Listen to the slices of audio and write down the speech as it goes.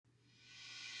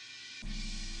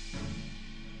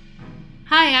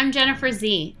Hi, I'm Jennifer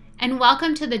Z, and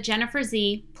welcome to the Jennifer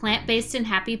Z Plant-Based and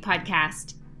Happy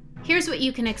podcast. Here's what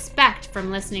you can expect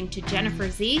from listening to Jennifer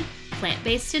Z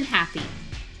Plant-Based and Happy.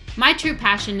 My true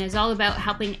passion is all about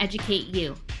helping educate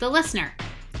you, the listener,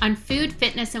 on food,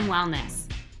 fitness, and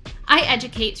wellness. I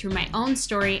educate through my own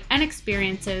story and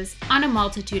experiences on a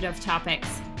multitude of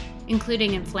topics,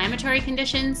 including inflammatory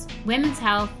conditions, women's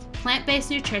health, plant-based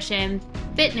nutrition,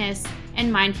 fitness,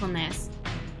 and mindfulness.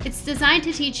 It's designed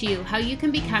to teach you how you can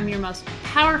become your most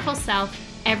powerful self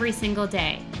every single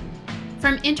day.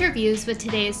 From interviews with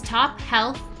today's top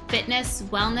health, fitness,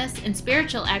 wellness, and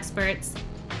spiritual experts,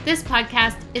 this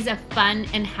podcast is a fun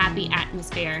and happy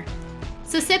atmosphere.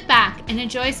 So sit back and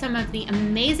enjoy some of the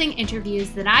amazing interviews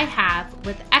that I have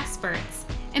with experts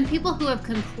and people who have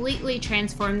completely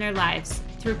transformed their lives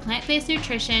through plant-based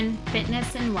nutrition,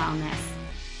 fitness, and wellness.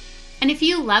 And if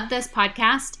you love this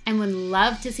podcast and would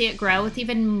love to see it grow with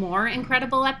even more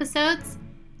incredible episodes,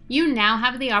 you now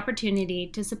have the opportunity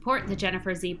to support the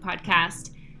Jennifer Z podcast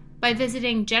by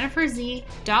visiting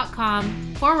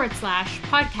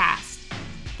jenniferzee.com/podcast.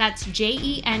 That's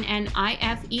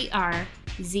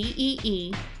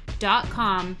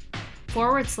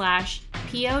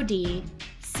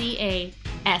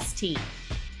JENNIFER.com/PODCAST.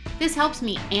 This helps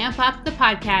me amp up the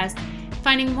podcast,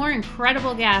 finding more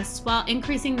incredible guests while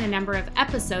increasing the number of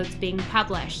episodes being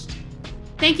published.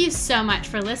 Thank you so much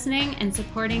for listening and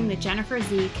supporting the Jennifer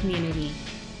Z community.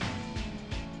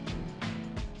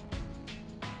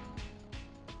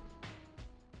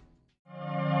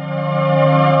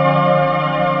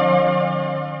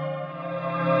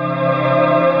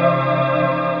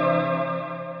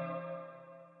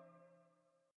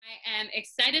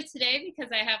 Excited today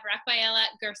because I have Rafaela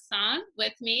Gerson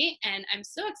with me, and I'm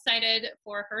so excited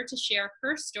for her to share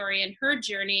her story and her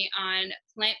journey on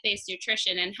plant-based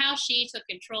nutrition and how she took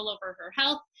control over her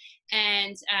health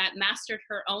and mastered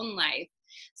her own life.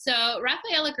 So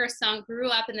Rafaela Gerson grew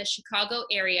up in the Chicago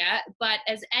area, but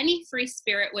as any free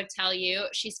spirit would tell you,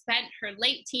 she spent her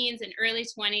late teens and early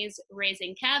 20s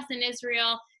raising calves in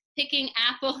Israel, picking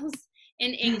apples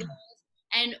in England,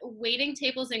 and waiting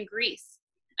tables in Greece.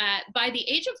 By the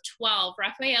age of 12,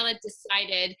 Rafaela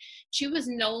decided she was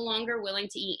no longer willing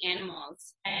to eat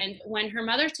animals. And when her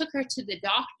mother took her to the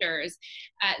doctors,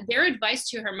 their advice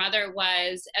to her mother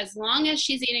was, as long as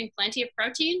she's eating plenty of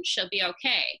protein, she'll be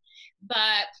okay.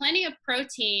 But plenty of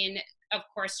protein, of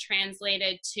course,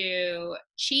 translated to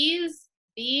cheese,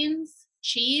 beans,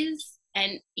 cheese,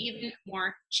 and even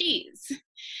more cheese.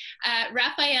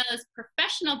 Rafaela's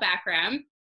professional background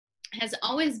has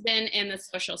always been in the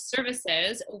social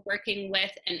services, working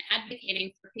with and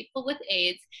advocating for people with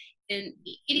AIDS in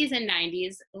the 80s and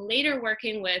 90s, later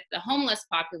working with the homeless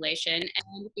population,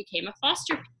 and became a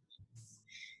foster parent.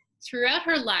 Throughout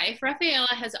her life,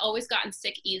 Rafaela has always gotten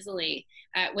sick easily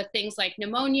with things like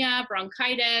pneumonia,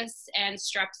 bronchitis, and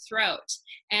strep throat.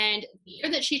 And the year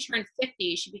that she turned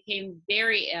 50, she became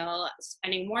very ill,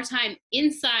 spending more time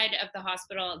inside of the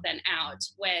hospital than out,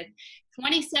 with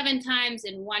 27 times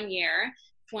in 1 year,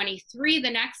 23 the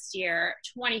next year,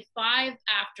 25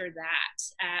 after that,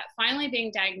 finally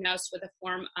being diagnosed with a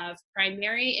form of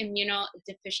primary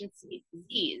immunodeficiency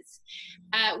disease,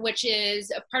 which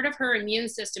is a part of her immune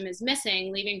system is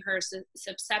missing, leaving her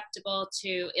susceptible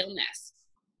to illness.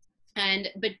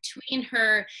 And between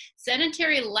her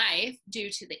sedentary life due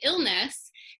to the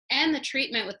illness and the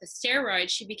treatment with the steroids,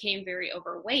 she became very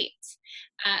overweight.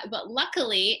 But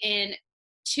luckily, in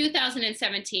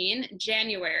 2017,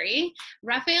 January,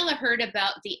 Rafaela heard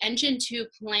about the Engine 2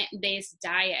 plant-based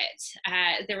diet.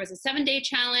 There was a 7-day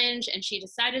challenge, and she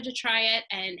decided to try it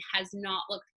and has not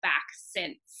looked back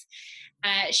since.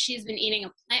 She's been eating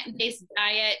a plant-based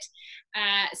diet.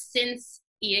 Since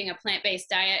eating a plant-based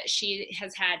diet, she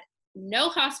has had no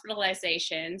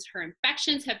hospitalizations. Her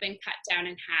infections have been cut down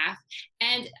in half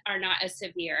and are not as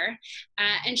severe.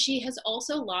 And she has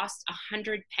also lost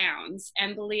 100 pounds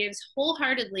and believes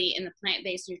wholeheartedly in the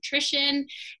plant-based nutrition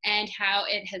and how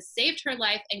it has saved her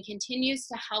life and continues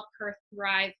to help her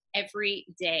thrive every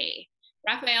day.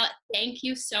 Rafaela, thank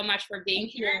you so much for being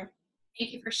here.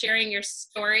 Thank you for sharing your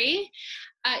story.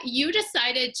 You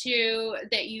decided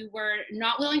that you were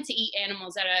not willing to eat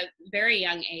animals at a very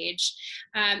young age.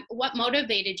 What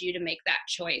motivated you to make that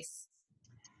choice?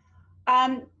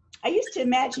 I used to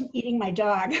imagine eating my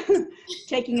dog,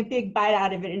 taking a big bite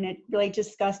out of it, and it really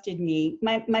disgusted me.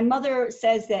 My mother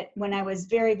says that when I was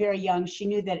very, very young, she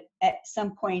knew that at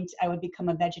some point I would become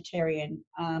a vegetarian.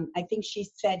 I think she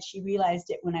said she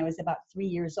realized it when I was about 3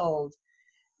 years old,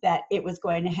 that it was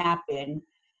going to happen.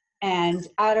 And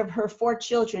out of her 4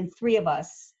 children, 3 of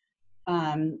us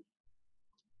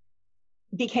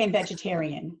became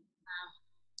vegetarian.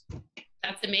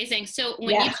 That's amazing. So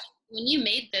Yeah. when you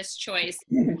made this choice,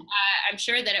 I'm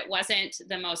sure that it wasn't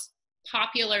the most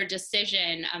popular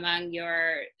decision among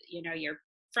your, you know, your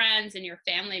friends and your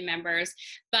family members,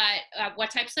 but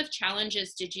what types of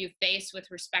challenges did you face with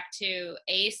respect to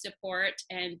A, support,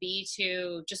 and B,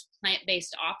 to just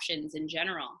plant-based options in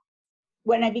general?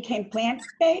 When I became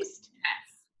plant-based, Yes.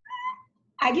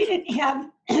 I didn't have,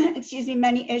 excuse me,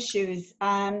 many issues.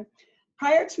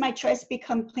 Prior to my choice to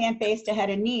become plant-based, I had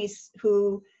a niece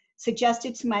who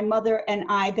suggested to my mother and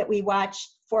I that we watch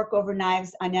Fork Over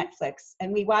Knives on Netflix.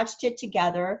 And we watched it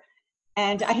together.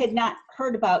 And I had not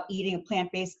heard about eating a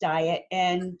plant-based diet.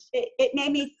 And it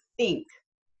made me think.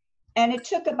 And it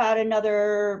took about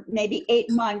another maybe 8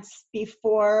 months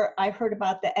before I heard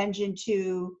about the Engine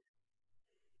 2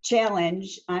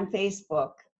 challenge on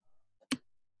Facebook.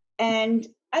 And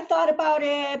I thought about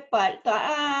it, but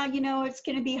thought, you know, it's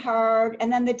going to be hard.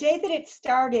 And then the day that it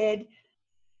started,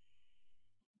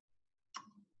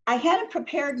 I hadn't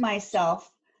prepared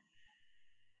myself,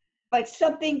 but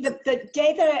something, the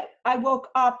day that I woke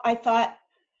up, I thought,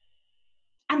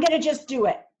 I'm going to just do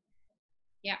it.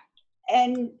 Yeah.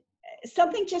 And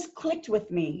something just clicked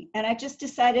with me. And I just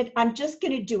decided, I'm just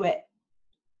going to do it.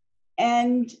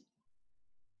 And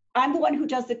I'm the one who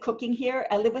does the cooking here.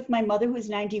 I live with my mother, who's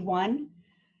 91.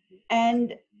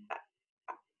 And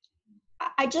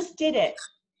I just did it.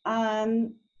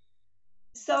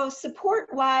 So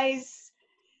support-wise,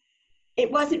 it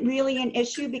wasn't really an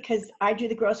issue because I do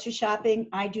the grocery shopping,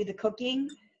 I do the cooking.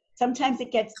 Sometimes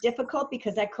it gets difficult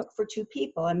because I cook for 2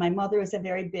 people and my mother is a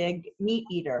very big meat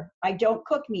eater. I don't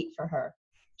cook meat for her.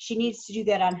 She needs to do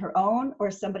that on her own,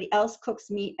 or somebody else cooks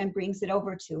meat and brings it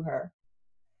over to her.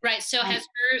 Right. So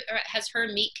has her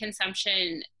meat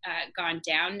consumption gone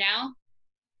down now?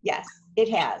 Yes, it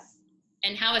has.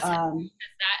 And how has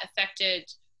that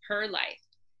affected her life?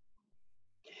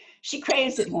 She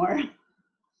craves it more.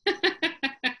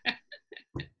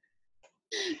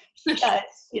 She does.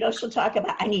 You know, she'll talk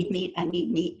about, I need meat, I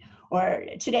need meat. Or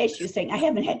today she was saying, I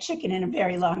haven't had chicken in a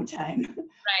very long time.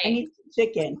 Right. I need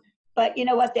chicken. But you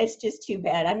know what? That's just too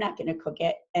bad. I'm not going to cook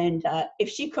it. And if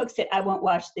she cooks it, I won't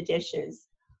wash the dishes.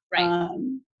 Right.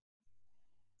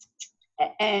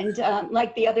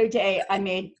 Like the other day, I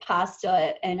made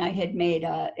pasta and I had made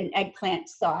an eggplant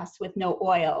sauce with no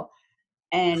oil.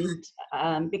 And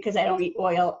because I don't eat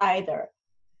oil either.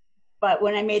 But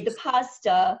when I made the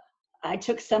pasta, I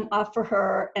took some off for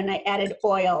her and I added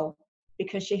oil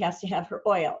because she has to have her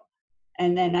oil.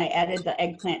 And then I added the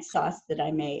eggplant sauce that I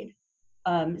made.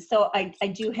 So I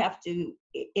do have to,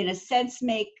 in a sense,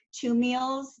 make 2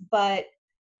 meals, but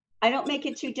I don't make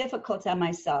it too difficult on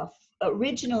myself.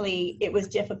 Originally, it was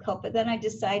difficult, but then I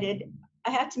decided I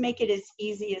have to make it as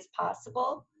easy as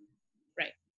possible.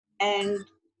 Right. And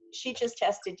she just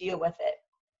has to deal with it.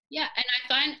 Yeah,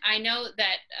 and I know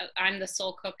that I'm the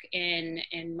sole cook in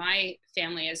my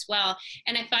family as well,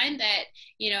 and I find that,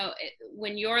 you know,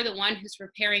 when you're the one who's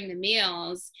preparing the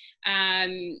meals,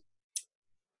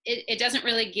 it doesn't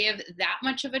really give that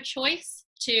much of a choice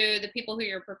to the people who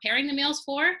you're preparing the meals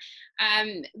for.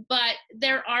 But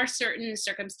there are certain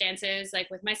circumstances, like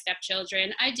with my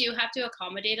stepchildren, I do have to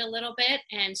accommodate a little bit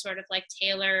and sort of like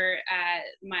tailor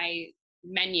my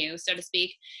menu, so to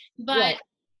speak. But Right.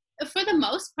 For the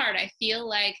most part, I feel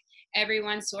like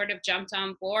everyone sort of jumped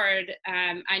on board.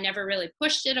 I never really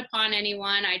pushed it upon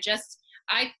anyone. I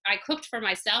cooked for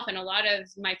myself, and a lot of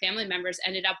my family members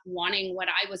ended up wanting what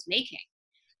I was making.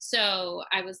 So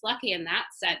I was lucky in that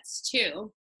sense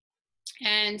too.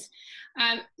 And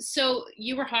so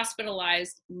you were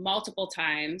hospitalized multiple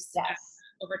times, Yes.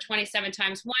 over 27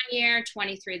 times one year,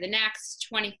 23 the next,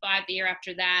 25 the year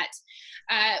after that.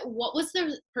 What was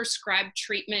the prescribed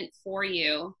treatment for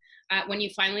you when you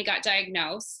finally got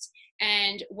diagnosed?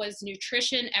 And was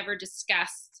nutrition ever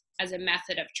discussed as a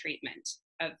method of treatment?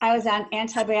 I was on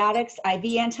antibiotics, IV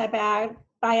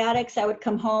antibiotics. I would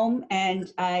come home and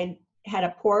I had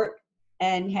a port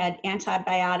and had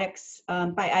antibiotics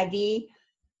by IV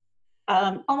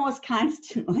almost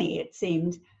constantly, it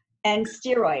seemed, and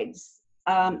steroids.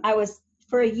 I was,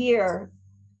 for a year,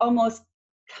 almost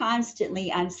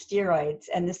constantly on steroids,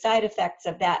 and the side effects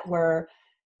of that were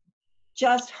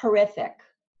just horrific.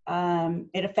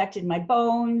 It affected my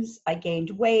bones. I gained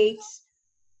weight,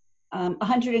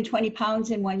 120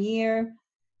 pounds in 1 year.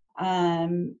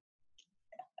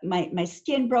 My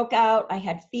skin broke out. I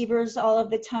had fevers all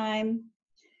of the time.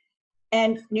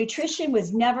 And nutrition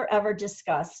was never, ever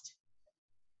discussed.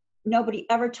 Nobody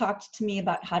ever talked to me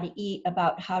about how to eat,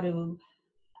 about how to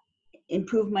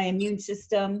improve my immune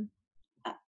system.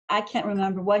 I can't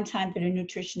remember one time that a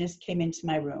nutritionist came into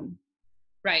my room.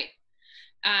 Right.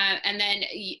 And then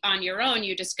on your own,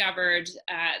 you discovered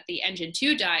the Engine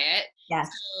 2 diet. Yes.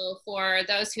 So for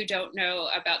those who don't know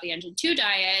about the Engine 2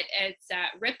 diet, it's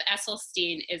Rip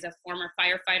Esselstyn is a former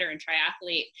firefighter and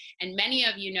triathlete. And many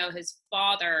of you know his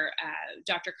father,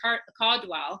 Dr.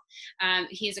 Caldwell.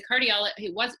 He's a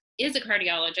is a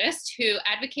cardiologist who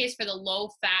advocates for the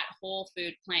low-fat, whole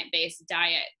food, plant-based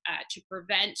diet to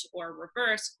prevent or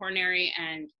reverse coronary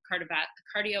and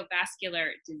cardiovascular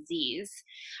disease.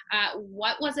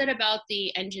 What was it about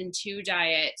the Engine 2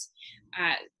 diet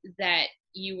that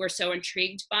you were so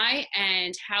intrigued by,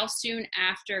 and how soon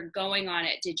after going on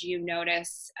it did you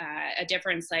notice a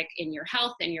difference, like in your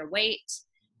health and your weight?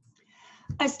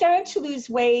 I started to lose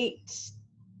weight.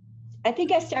 I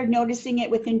think I started noticing it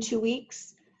within 2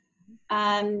 weeks.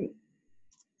 And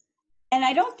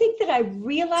I don't think that I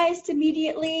realized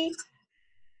immediately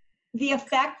the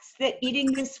effects that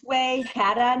eating this way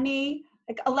had on me.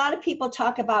 Like, a lot of people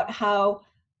talk about how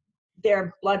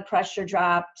their blood pressure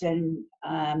dropped and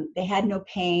they had no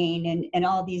pain and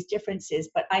all these differences,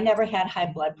 but I never had high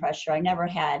blood pressure. I never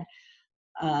had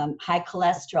high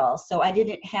cholesterol, so I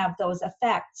didn't have those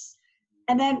effects.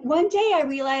 And then one day I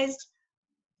realized,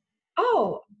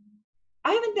 oh,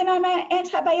 I haven't been on my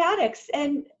antibiotics,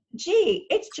 and gee,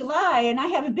 it's July and I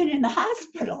haven't been in the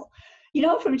hospital. You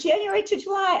know, from January to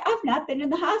July, I've not been in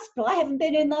the hospital. I haven't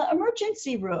been in the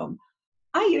emergency room.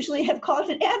 I usually have called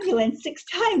an ambulance 6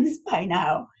 times by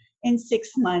now in 6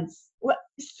 months. What,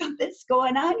 something's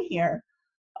going on here.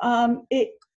 It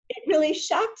really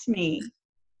shocked me.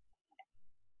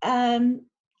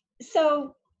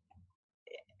 So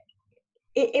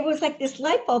it was like this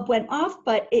light bulb went off,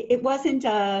 but it wasn't,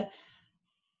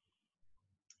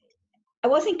 I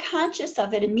wasn't conscious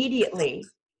of it immediately.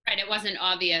 Right, it wasn't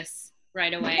obvious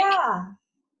right away. Yeah.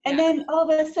 And then all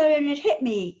of a sudden it hit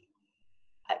me.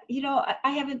 You know,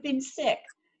 I haven't been sick.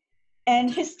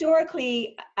 And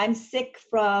historically, I'm sick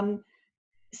from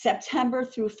September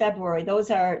through February. Those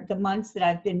are the months that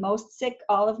I've been most sick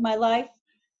all of my life,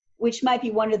 which might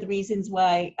be one of the reasons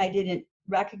why I didn't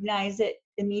recognize it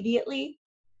immediately.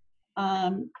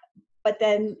 But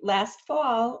then last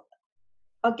fall,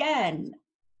 again,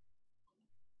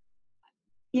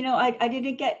 you know, I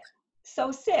didn't get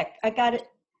so sick. I got an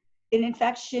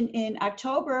infection in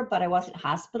October, but I wasn't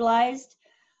hospitalized.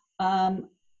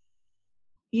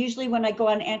 Usually when I go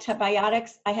on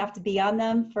antibiotics, I have to be on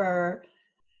them for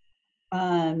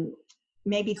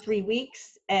maybe 3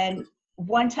 weeks. And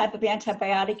one type of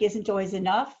antibiotic isn't always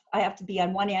enough. I have to be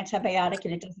on one antibiotic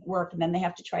and it doesn't work. And then they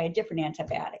have to try a different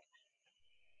antibiotic.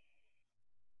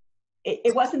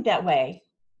 It wasn't that way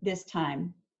this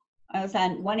time. I was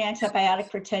on one antibiotic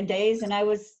for 10 days and I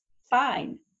was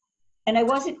fine. And I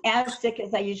wasn't as sick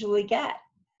as I usually get.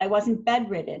 I wasn't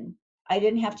bedridden. I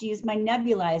didn't have to use my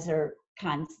nebulizer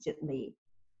constantly.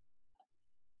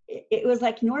 It was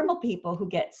like normal people who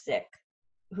get sick,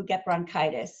 who get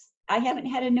bronchitis. I haven't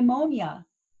had a pneumonia.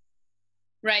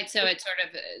 Right, so it's sort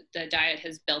of, the diet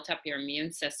has built up your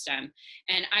immune system.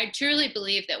 And I truly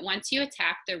believe that once you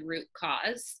attack the root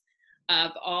cause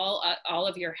of all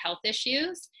of your health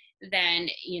issues, then,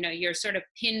 you know, you're sort of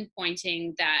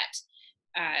pinpointing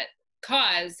that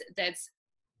cause that's,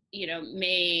 you know,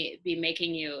 may be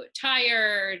making you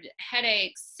tired,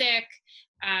 headaches, sick.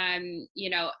 You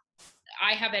know,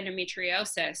 I have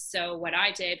endometriosis. So what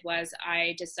I did was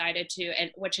I decided to,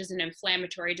 which is an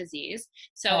inflammatory disease.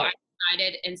 So I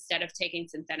decided, instead of taking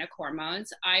synthetic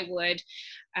hormones, I would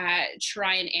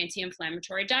try an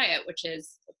anti-inflammatory diet, which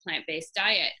is a plant-based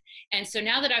diet. And so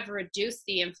now that I've reduced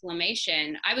the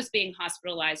inflammation, I was being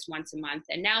hospitalized once a month.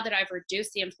 And now that I've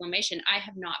reduced the inflammation, I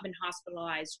have not been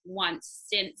hospitalized once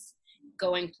since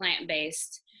going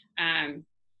plant-based.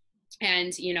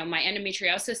 And, you know, my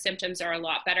endometriosis symptoms are a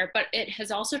lot better, but it has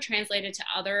also translated to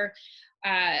other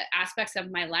aspects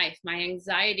of my life. My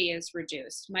anxiety is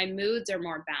reduced. My moods are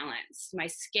more balanced. My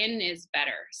skin is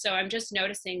better. So I'm just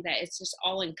noticing that it's just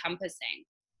all encompassing.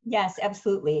 Yes,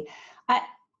 absolutely.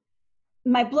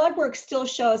 My blood work still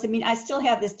shows, I mean, I still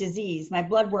have this disease. My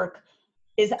blood work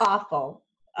is awful.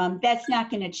 That's not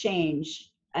going to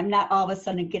change. I'm not all of a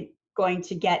sudden going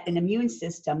to get an immune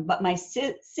system, but my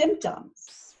symptoms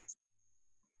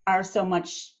are so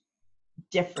much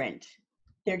different.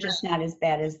 They're just not as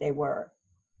bad as they were.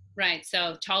 Right.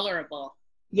 So tolerable.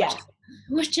 Yeah.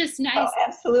 Which is nice. Oh,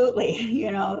 absolutely.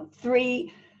 You know,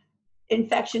 3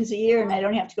 infections a year and I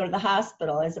don't have to go to the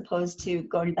hospital, as opposed to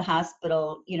going to the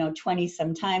hospital, you know, 20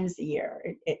 some times a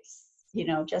year. It's, you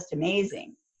know, just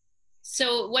amazing.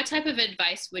 So what type of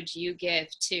advice would you give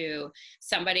to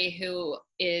somebody who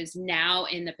is now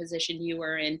in the position you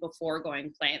were in before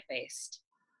going plant-based?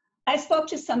 I spoke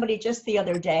to somebody just the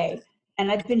other day,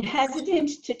 And I've been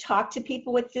hesitant to talk to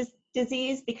people with this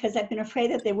disease because I've been afraid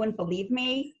that they wouldn't believe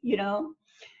me, you know.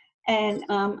 And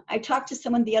I talked to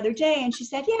someone the other day and she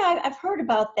said, yeah, I've heard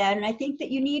about that. And I think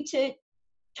that you need to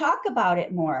talk about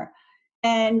it more.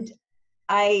 And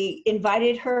I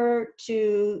invited her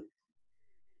to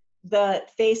the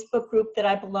Facebook group that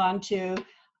I belong to.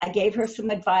 I gave her some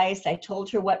advice. I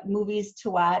told her what movies to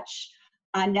watch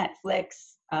on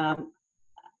Netflix.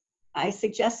 I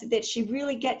suggested that she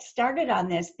really get started on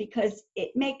this because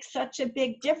it makes such a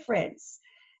big difference.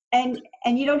 And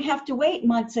you don't have to wait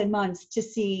months and months to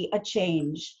see a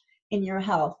change in your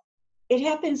health. It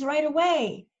happens right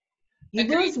away. You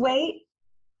Agreed. lose weight.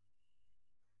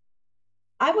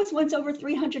 I was once over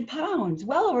 300 pounds,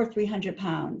 well over 300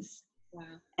 pounds. Wow.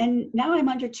 And now I'm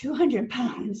under 200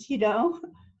 pounds, you know.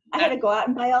 I had to go out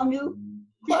and buy all new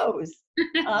clothes.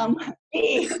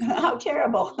 How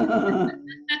terrible.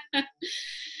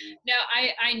 No,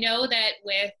 I know that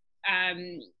with,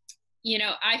 you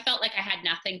know, I felt like I had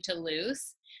nothing to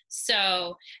lose.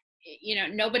 So, you know,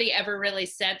 nobody ever really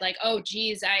said like, oh,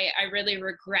 geez, I really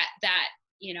regret that,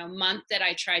 you know, month that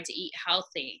I tried to eat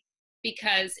healthy,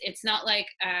 because it's not like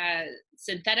a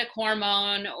synthetic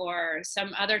hormone or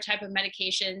some other type of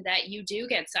medication that you do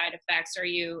get side effects or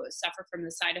you suffer from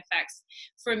the side effects.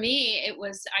 For me, it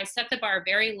was, I set the bar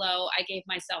very low. I gave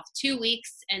myself 2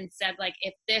 weeks and said, like,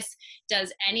 if this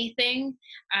does anything,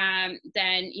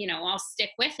 then, you know, I'll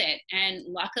stick with it. And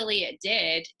luckily it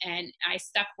did. And I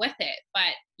stuck with it.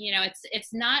 But, you know,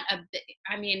 it's not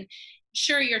I mean,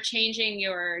 sure, you're changing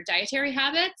your dietary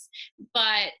habits,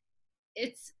 but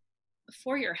it's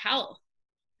for your health.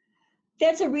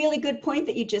 That's a really good point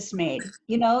that you just made.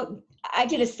 You know, I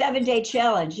did a 7-day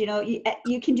challenge. You know,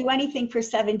 you can do anything for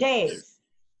 7 days.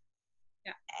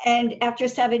 Yeah. And after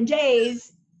 7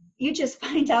 days, you just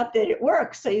find out that it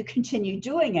works. So you continue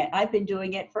doing it. I've been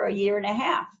doing it for 1.5 years.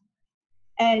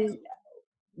 And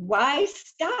why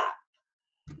stop?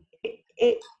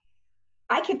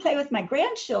 I can play with my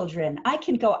grandchildren. I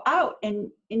can go out and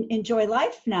enjoy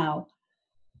life now.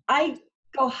 I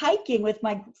go hiking with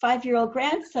my 5-year-old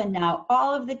grandson now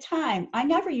all of the time. I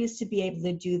never used to be able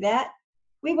to do that.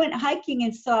 We went hiking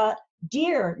and saw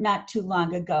deer not too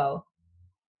long ago.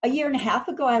 1.5 years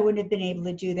ago, I wouldn't have been able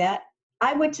to do that.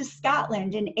 I went to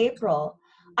Scotland in April.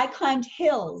 I climbed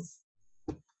hills.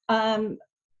 I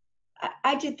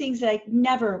did things that I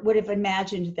never would have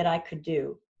imagined that I could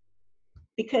do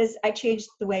because I changed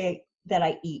the way that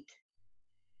I eat.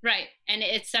 Right. And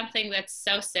it's something that's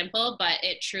so simple, but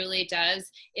it truly does.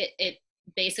 It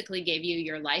basically gave you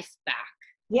your life back.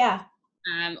 Yeah.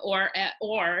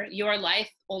 Or your life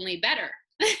only better.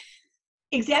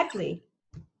 Exactly.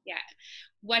 Yeah.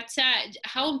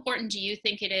 How important do you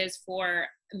think it is for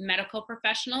medical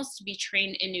professionals to be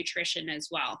trained in nutrition as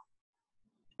well?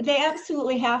 They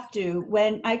absolutely have to.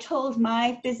 When I told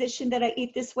my physician that I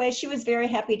eat this way, she was very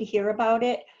happy to hear about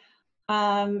it.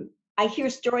 I hear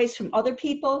stories from other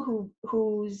people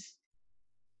who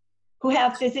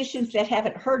have physicians that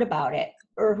haven't heard about it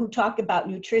or who talk about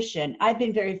nutrition. I've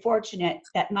been very fortunate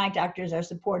that my doctors are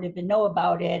supportive and know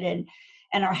about it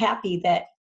and are happy that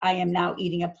I am now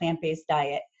eating a plant-based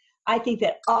diet. I think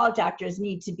that all doctors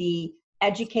need to be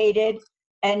educated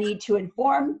and need to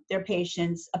inform their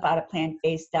patients about a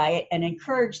plant-based diet and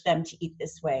encourage them to eat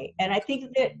this way. And I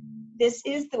think that this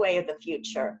is the way of the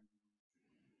future.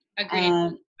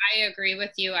 Agreed. I agree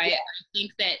with you. I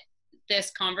think that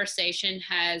this conversation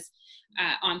has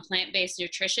on plant-based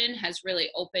nutrition has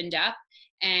really opened up,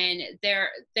 and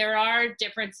there are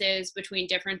differences between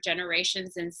different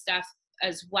generations and stuff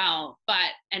as well.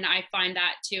 And I find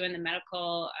that too in the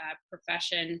medical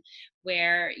profession,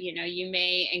 where, you know, you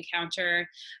may encounter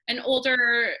an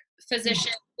older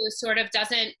physician who sort of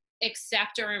doesn't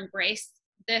accept or embrace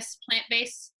this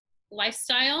plant-based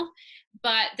lifestyle,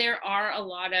 but there are a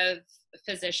lot of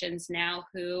physicians now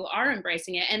who are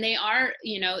embracing it, and they are,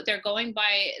 you know, they're going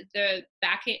by the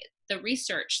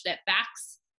research that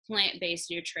backs plant-based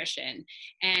nutrition,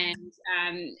 and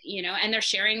you know, and they're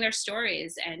sharing their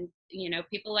stories, and, you know,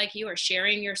 people like you are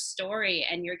sharing your story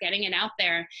and you're getting it out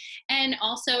there, and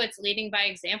also it's leading by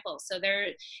example. So they're,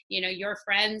 you know, your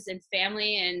friends and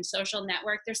family and social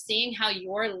network, they're seeing how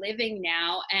you're living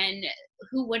now, and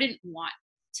who wouldn't want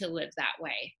to live that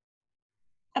way?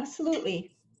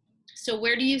 Absolutely. So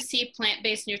where do you see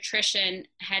plant-based nutrition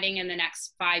heading in the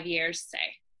next 5 years, say?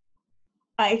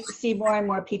 I see more and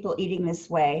more people eating this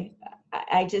way.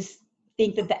 I just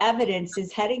think that the evidence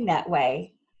is heading that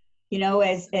way. You know,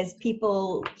 as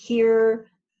people hear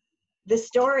the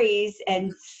stories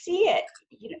and see it,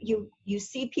 you know, you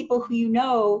see people who you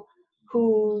know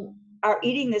who are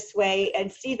eating this way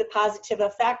and see the positive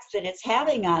effects that it's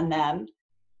having on them,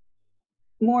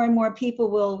 more and more people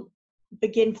will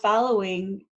begin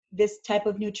following this type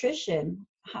of nutrition.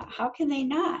 How can they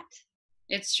not?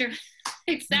 It's true.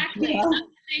 Exactly. Yeah. How can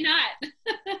they not?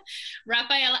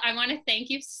 Rafaela, I want to thank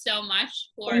you so much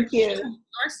for Thank you. sharing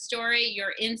your story,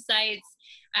 your insights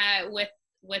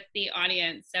with the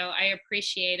audience. So I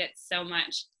appreciate it so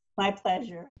much. My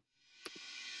pleasure.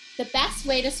 The best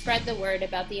way to spread the word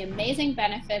about the amazing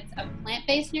benefits of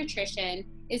plant-based nutrition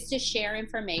is to share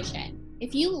information.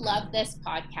 If you love this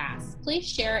podcast, please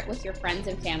share it with your friends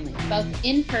and family, both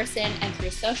in person and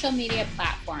through social media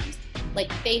platforms like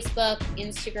Facebook,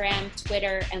 Instagram,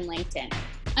 Twitter, and LinkedIn.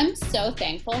 I'm so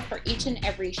thankful for each and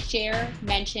every share,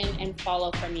 mention, and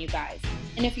follow from you guys.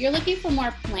 And if you're looking for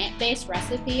more plant-based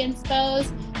recipe inspos,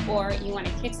 or you want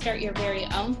to kickstart your very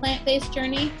own plant-based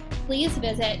journey, please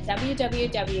visit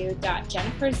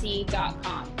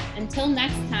www.jenniferz.com. Until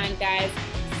next time, guys,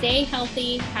 stay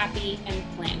healthy, happy,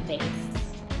 and plant-based.